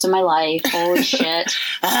the rest of my life. Holy shit.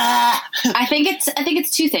 I think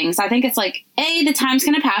it's two things. I think it's like, A, the time's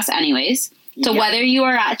going to pass anyways. So whether you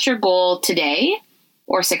are at your goal today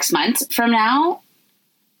or 6 months from now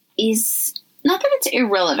is not that it's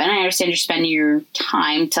irrelevant. I understand you're spending your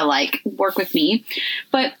time to like work with me,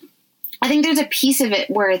 but I think there's a piece of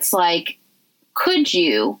it where it's like, could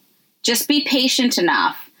you just be patient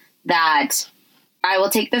enough that I will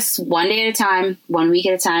take this one day at a time, 1 week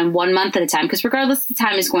at a time, 1 month at a time, because regardless, the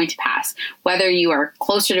time is going to pass. Whether you are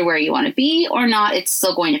closer to where you want to be or not, it's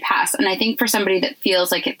still going to pass. And I think for somebody that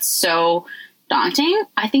feels like it's so daunting,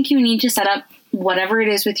 I think you need to set up whatever it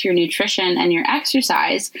is with your nutrition and your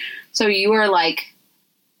exercise. So you are like,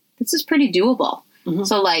 this is pretty doable. Mm-hmm.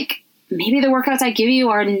 So like, maybe the workouts I give you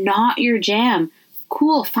are not your jam.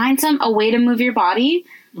 Cool. Find a way to move your body.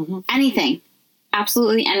 Mm-hmm. Anything.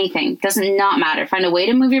 Absolutely anything. Doesn't not matter. Find a way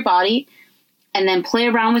to move your body and then play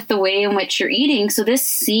around with the way in which you're eating. So this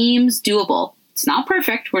seems doable. It's not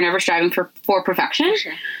perfect. We're never striving for perfection.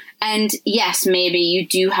 Sure. And yes, maybe you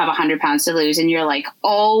do have 100 pounds to lose and you're like,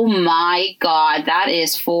 oh my God, that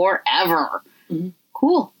is forever. Mm-hmm.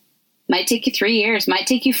 Cool. Might take you 3 years, might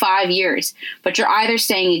take you 5 years, but you're either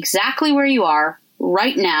staying exactly where you are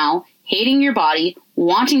right now, hating your body,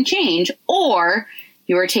 wanting change, or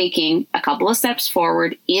you are taking a couple of steps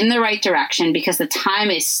forward in the right direction because the time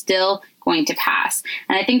is still going to pass.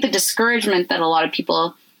 And I think the discouragement that a lot of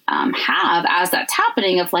people have as that's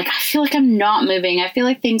happening of like, I feel like I'm not moving. I feel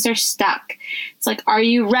like things are stuck. It's like, are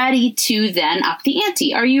you ready to then up the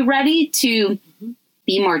ante? Are you ready to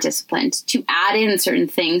be more disciplined, to add in certain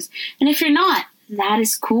things? And if you're not, that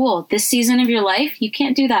is cool. This season of your life, you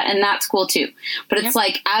can't do that. And that's cool too. But it's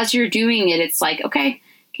like, as you're doing it, it's like, okay,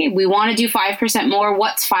 we want to do 5% more.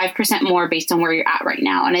 What's 5% more based on where you're at right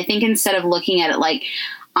now? And I think instead of looking at it like,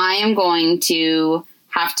 I am going to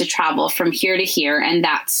have to travel from here to here, and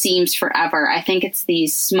that seems forever. I think it's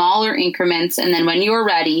these smaller increments. And then when you're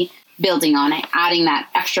ready, building on it, adding that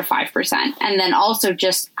extra 5%. And then also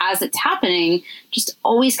just as it's happening, just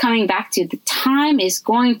always coming back to the time is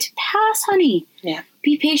going to pass, honey. Yeah.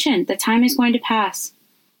 Be patient. The time is going to pass.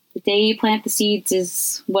 The day you plant the seeds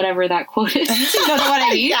is whatever that quote is. You know what I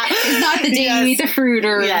mean? Yeah. It's not the day you eat the fruit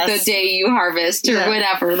or the day you harvest or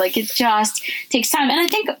whatever. Like, it just takes time. And I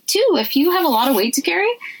think, too, if you have a lot of weight to carry,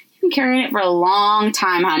 you can carry it for a long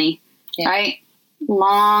time, honey. Yeah. Right?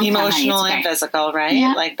 Long emotional time, and physical, right?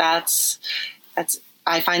 Yeah. Like that's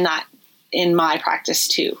I find that in my practice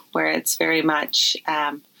too, where it's very much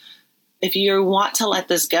if you want to let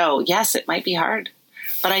this go, yes, it might be hard.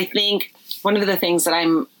 But I think one of the things that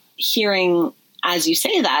I'm hearing as you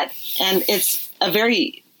say that, and it's a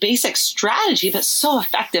very basic strategy, but so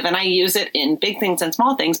effective, and I use it in big things and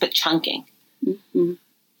small things, but chunking. Mm-hmm.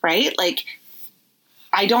 Right? Like,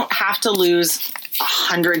 I don't have to lose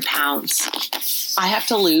 100 pounds. I have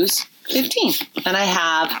to lose 15. And I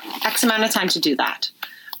have X amount of time to do that.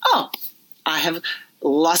 Oh, I have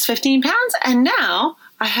lost 15 pounds and now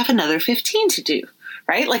I have another 15 to do,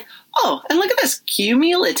 right? Like, oh, and look at this.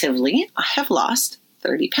 Cumulatively, I have lost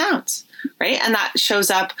 30 pounds, right? And that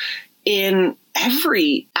shows up in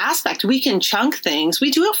every aspect. We can chunk things.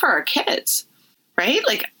 We do it for our kids, right?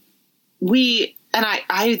 Like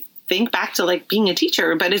I think back to like being a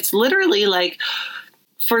teacher, but it's literally like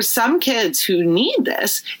for some kids who need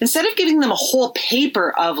this, instead of giving them a whole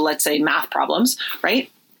paper of, let's say, math problems, right?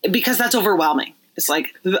 Because that's overwhelming. It's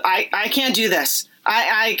like, I can't do this.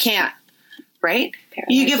 I can't, right?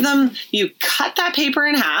 You give them, you cut that paper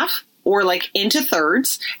in half or like into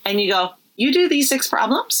thirds and you go, you do these 6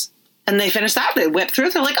 problems. And they finish that. They whip through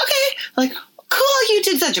it. They're like, okay, like, cool, you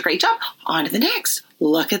did such a great job. On to the next.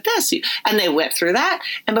 Look at this. And they whip through that.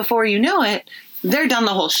 And before you know it, they're done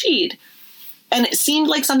the whole sheet. And it seemed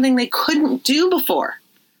like something they couldn't do before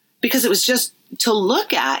because it was just to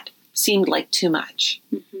look at seemed like too much.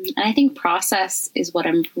 Mm-hmm. And I think process is what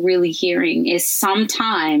I'm really hearing is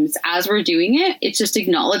sometimes as we're doing it, it's just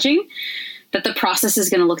acknowledging that the process is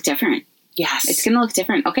going to look different. Yes. It's going to look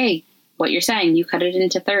different. Okay. What you're saying, you cut it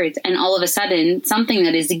into thirds and all of a sudden something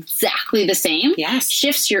that is exactly the same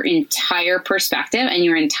shifts your entire perspective and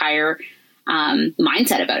your entire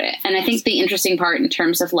mindset about it. And I think the interesting part in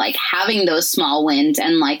terms of like having those small wins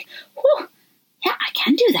and like, whew, yeah, I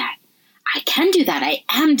can do that. I can do that. I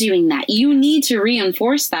am doing that. You need to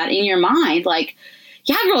reinforce that in your mind. Like,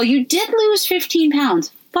 yeah, girl, you did lose 15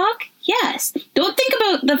 pounds. Fuck yes. Don't think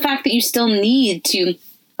about the fact that you still need to,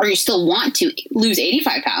 or you still want to lose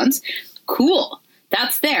 85 pounds. Cool.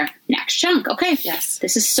 That's there. Next chunk. Okay. Yes.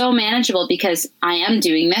 This is so manageable because I am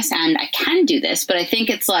doing this and I can do this. But I think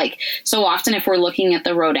it's like so often if we're looking at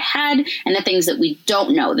the road ahead and the things that we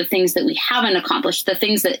don't know, the things that we haven't accomplished, the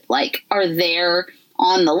things that like are there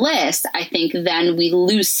on the list, I think then we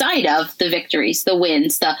lose sight of the victories, the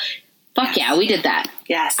wins, the fuck yeah, we did that.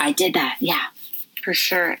 Yes. I did that. Yeah. For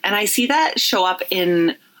sure. And I see that show up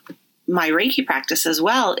in my Reiki practice as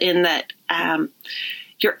well, in that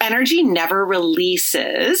your energy never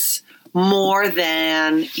releases more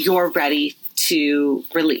than you're ready to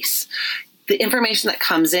release. the information that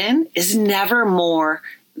comes in is never more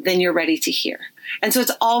than you're ready to hear. And so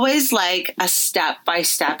it's always like a step by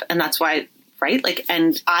step. And that's why, right? Like,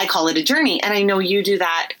 and I call it a journey. And I know you do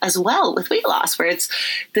that as well with weight loss, where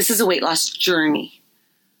this is a weight loss journey.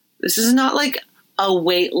 This is not like a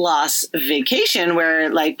weight loss vacation where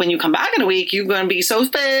like when you come back in a week, you're going to be so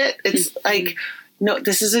fit. It's like, no,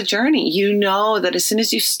 this is a journey. You know that as soon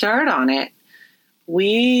as you start on it,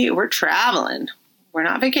 we're traveling. We're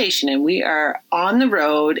not vacationing. We are on the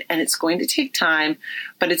road, and it's going to take time,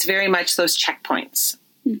 but it's very much those checkpoints,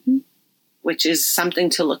 which is something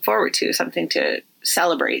to look forward to, something to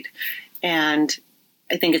celebrate. And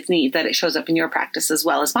I think it's neat that it shows up in your practice as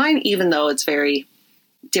well as mine, even though it's very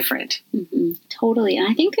different. Totally. And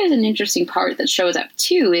I think there's an interesting part that shows up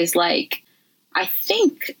too, is like, I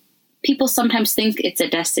think people sometimes think it's a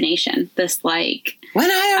destination. This like, when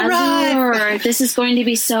I arrive, this is going to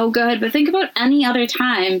be so good. But think about any other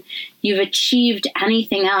time you've achieved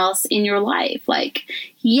anything else in your life. Like,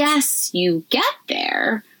 yes, you get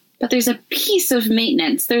there, but there's a piece of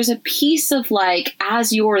maintenance. There's a piece of like,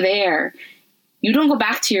 as you're there, you don't go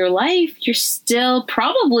back to your life. You're still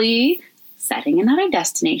probably setting another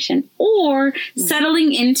destination or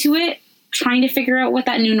settling into it, trying to figure out what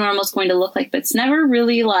that new normal is going to look like. But it's never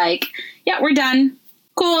really like, yeah, we're done.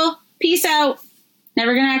 Cool. Peace out.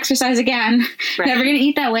 Never going to exercise again. Right. Never going to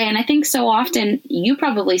eat that way. And I think so often you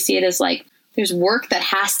probably see it as like, there's work that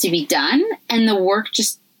has to be done and the work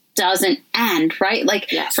just doesn't end, right? Like,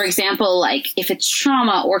 for example, like if it's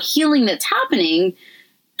trauma or healing that's happening,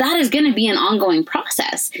 that is going to be an ongoing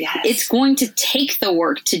process. Yes. It's going to take the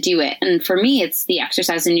work to do it. And for me, it's the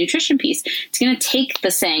exercise and nutrition piece. It's going to take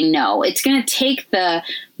the saying no. It's going to take the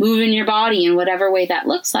moving your body in whatever way that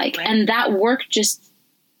looks like. Right. And that work just,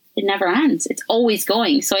 it never ends. It's always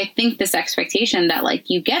going. So I think this expectation that like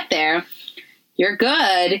you get there, you're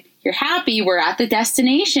good, you're happy, we're at the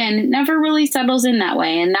destination, never really settles in that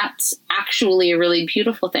way. And that's actually a really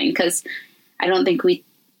beautiful thing, because I don't think we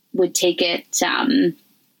would take it, if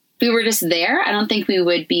we were just there, I don't think we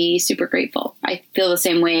would be super grateful. I feel the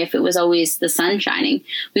same way if it was always the sun shining.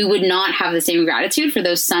 We would not have the same gratitude for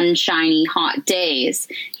those sunshiny, hot days.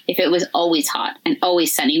 If it was always hot and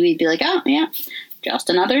always sunny, we'd be like, oh, yeah,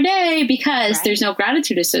 just another day, because there's no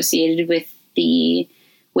gratitude associated with the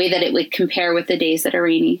way that it would compare with the days that are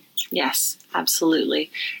rainy. Yes,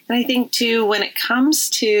 absolutely. And I think, too, when it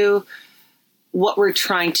comes to what we're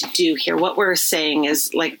trying to do here, what we're saying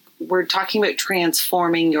is like, we're talking about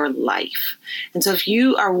transforming your life. And so if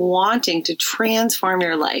you are wanting to transform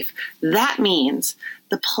your life, that means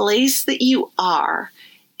the place that you are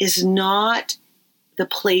is not the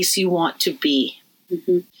place you want to be.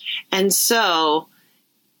 And so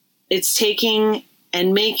it's taking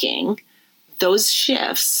and making those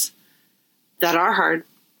shifts that are hard,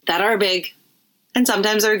 that are big, and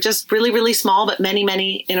sometimes are just really, really small, but many,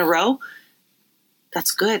 many in a row.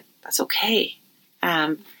 That's good. That's okay.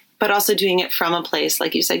 But also doing it from a place,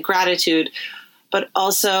 like you said, gratitude, but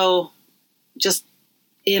also just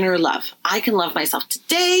inner love. I can love myself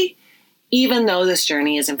today, even though this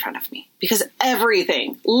journey is in front of me, because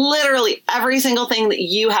everything, literally every single thing that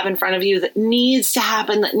you have in front of you that needs to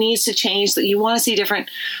happen, that needs to change, that you want to see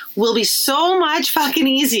different, will be so much fucking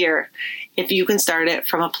easier if you can start it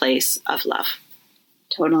from a place of love.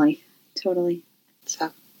 Totally. Totally.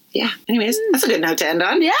 So, yeah. Anyways, that's a good note to end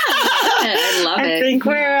on. Yeah. I love it. I think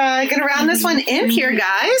we're going to round this one in here,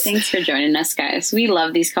 guys. Thanks for joining us, guys. We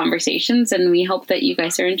love these conversations, and we hope that you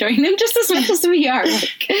guys are enjoying them just as much as we are.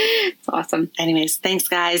 Like, it's awesome. Anyways, thanks,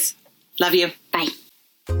 guys. Love you. Bye.